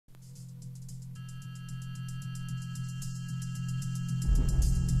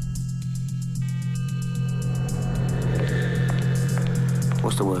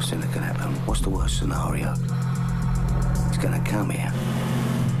What's the worst thing that can happen? What's the worst scenario? He's gonna come here,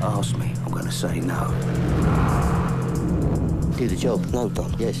 ask me, I'm gonna say no. Do the job. No,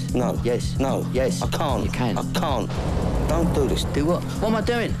 Don. Yes. No. Yes. No. Yes. I can't. You can. I can't. Don't do this. Do what? What am I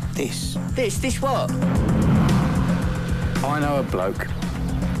doing? This. This what? I know a bloke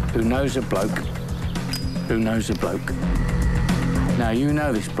who knows a bloke who knows a bloke. Now, you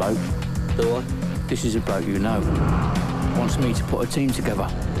know this bloke. Do I? This is a bloke you know. Wants me to put a team together.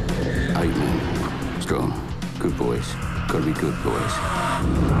 8 men. Strong. Good boys. Gotta be good boys.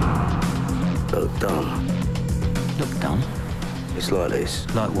 Look, Don. Look, Don. It's like this.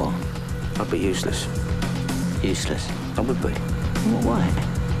 Like what? I'd be useless. Useless. I would be. In what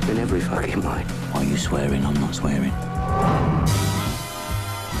way? In every fucking way. Why are you swearing? I'm not swearing.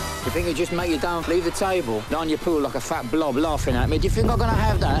 You think you just make your down, leave the table, lie on your pool like a fat blob laughing at me? Do you think I'm gonna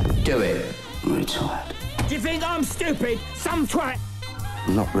have that? Do it. I'm retired. Do you think I'm stupid? Some twat!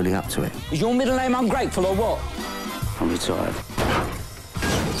 I'm not really up to it. Is your middle name ungrateful or what? I'm retired.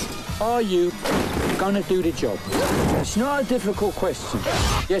 Are you gonna do the job? It's not a difficult question.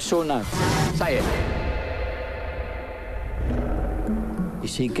 Yes or no? Say it. You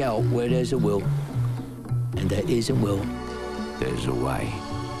see, Gal, where there's a will, and there is a will, There's a way.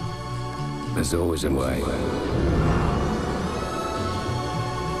 There's always a way.